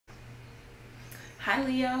Hi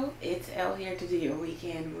Leo, it's Elle here to do your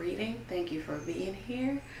weekend reading. Thank you for being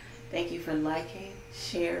here. Thank you for liking,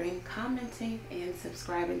 sharing, commenting, and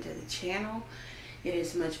subscribing to the channel. It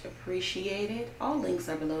is much appreciated. All links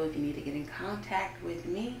are below if you need to get in contact with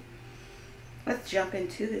me. Let's jump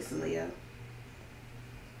into this, Leo.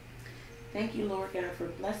 Thank you, Lord God, for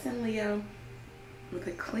blessing Leo with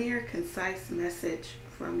a clear, concise message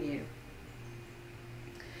from you.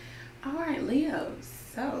 All right, Leo.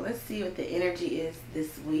 So let's see what the energy is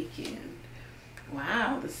this weekend.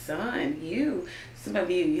 Wow, the sun. Some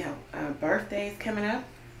of you have birthdays coming up.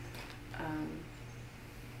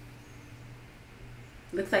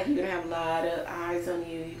 Looks like you're gonna have a lot of eyes on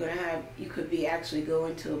you. You could be actually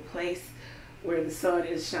going to a place where the sun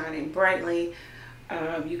is shining brightly.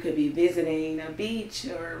 You could be visiting a beach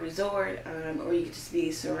or a resort, or you could just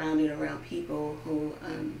be surrounded around people who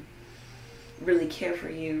really care for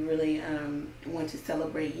you, really want to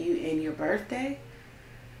celebrate you and your birthday.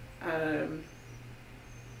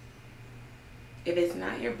 If it's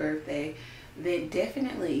not your birthday, then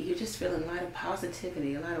definitely you're just feeling a lot of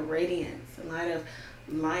positivity, a lot of radiance, a lot of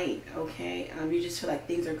light, okay? You just feel like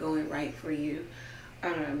things are going right for you.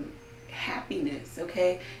 Happiness,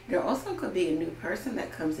 okay? There also could be a new person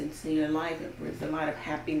that comes into your life and brings a lot of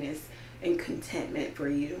happiness and contentment for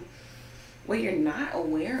you. What you're not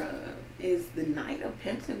aware of is the Knight of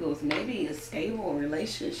Pentacles, maybe a stable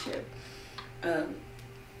relationship, a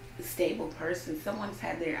stable person. Someone's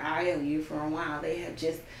had their eye on you for a while. They have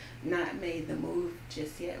just not made the move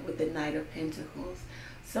just yet with the Knight of Pentacles.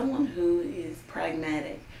 Someone who is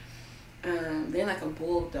pragmatic. They're like a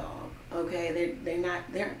bulldog, okay? They're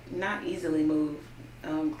not easily moved,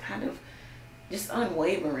 kind of just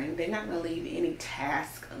unwavering. They're not going to leave any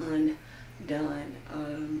task undone.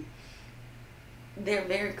 They're a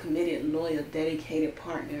very committed, loyal, dedicated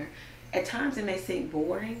partner. At times it may seem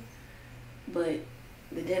boring, but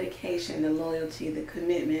the dedication, the loyalty, the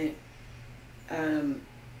commitment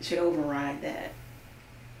should override that.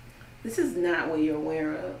 This is not what you're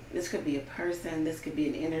aware of. This could be a person. This could be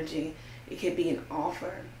an energy. It could be an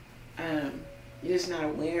offer. You're just not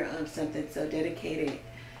aware of something so dedicated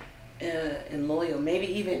and loyal. Maybe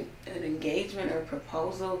even an engagement or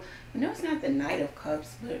proposal. I know it's not the Knight of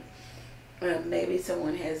Cups, but maybe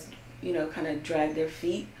someone has, kind of dragged their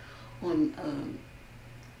feet on,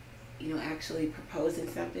 actually proposing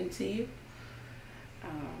something to you.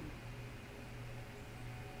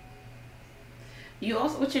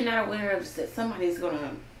 What you're not aware of is that somebody's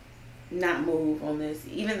gonna not move on this,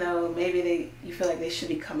 even though maybe you feel like they should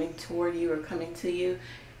be coming toward you or coming to you.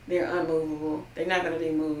 They're unmovable. They're not gonna be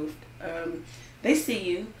moved. They see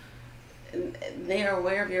you. They are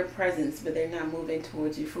aware of your presence, but they're not moving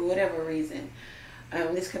towards you for whatever reason.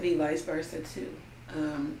 This could be vice versa too.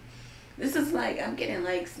 This is like, I'm getting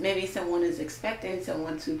like maybe someone is expecting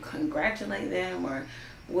someone to congratulate them or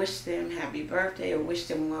wish them happy birthday or wish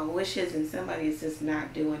them well wishes, and somebody is just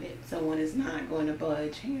not doing it. Someone is not going to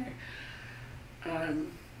budge here.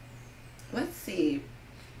 Let's see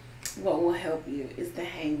what will help you is the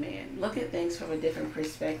Hangman. Look at things from a different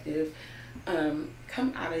perspective.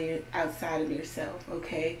 Come outside of yourself,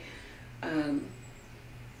 okay?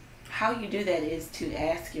 How you do that is to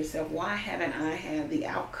ask yourself, why haven't I had the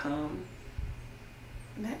outcome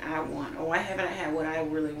that I want? Or why haven't I had what I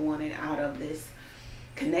really wanted out of this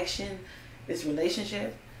connection, this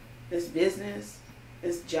relationship, this business,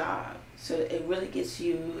 this job? So it really gets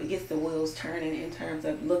the wheels turning in terms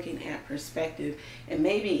of looking at perspective and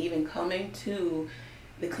maybe even coming to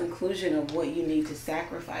the conclusion of what you need to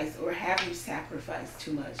sacrifice, or have you sacrificed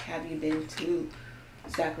too much? Have you been too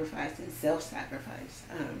sacrificed and self-sacrifice?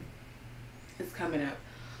 It's coming up.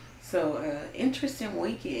 So interesting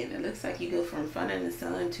weekend. It looks like you go from fun in the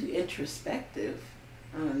sun to introspective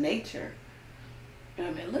nature.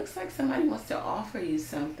 It looks like somebody wants to offer you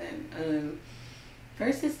something.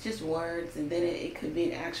 First it's just words, and then it could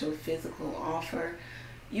be an actual physical offer.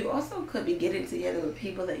 You also could be getting together with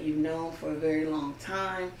people that you've known for a very long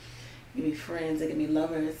time. You can be friends, it can be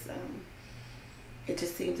lovers. It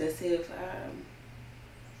just seems as if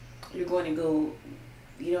you're going to go,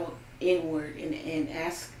 inward and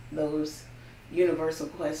ask those universal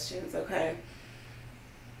questions, okay?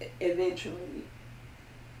 Eventually,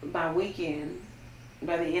 by the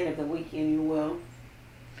end of the weekend, you will.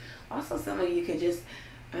 Also, some of you could just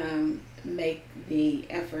make the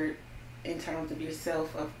effort in terms of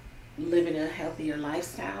yourself of living a healthier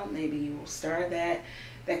lifestyle. Maybe you will start that.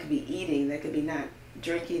 That could be eating. That could be not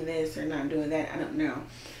drinking this or not doing that. I don't know.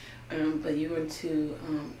 But you're going to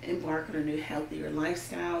embark on a new healthier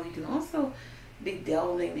lifestyle. You can also be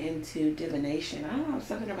delving into divination. I don't know,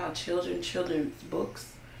 something about children's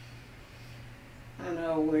books.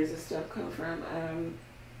 know where's this stuff come from.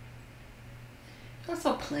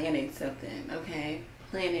 Also planning something, okay?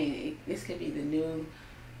 Planning. This could be the new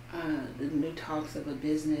talks of a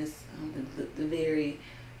business, the very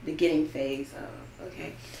beginning phase of.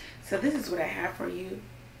 Okay, so this is what I have for you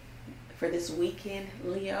for this weekend,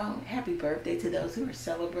 Leo. Happy birthday to those who are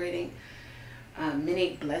celebrating.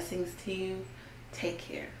 Many blessings to you. Take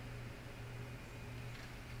care.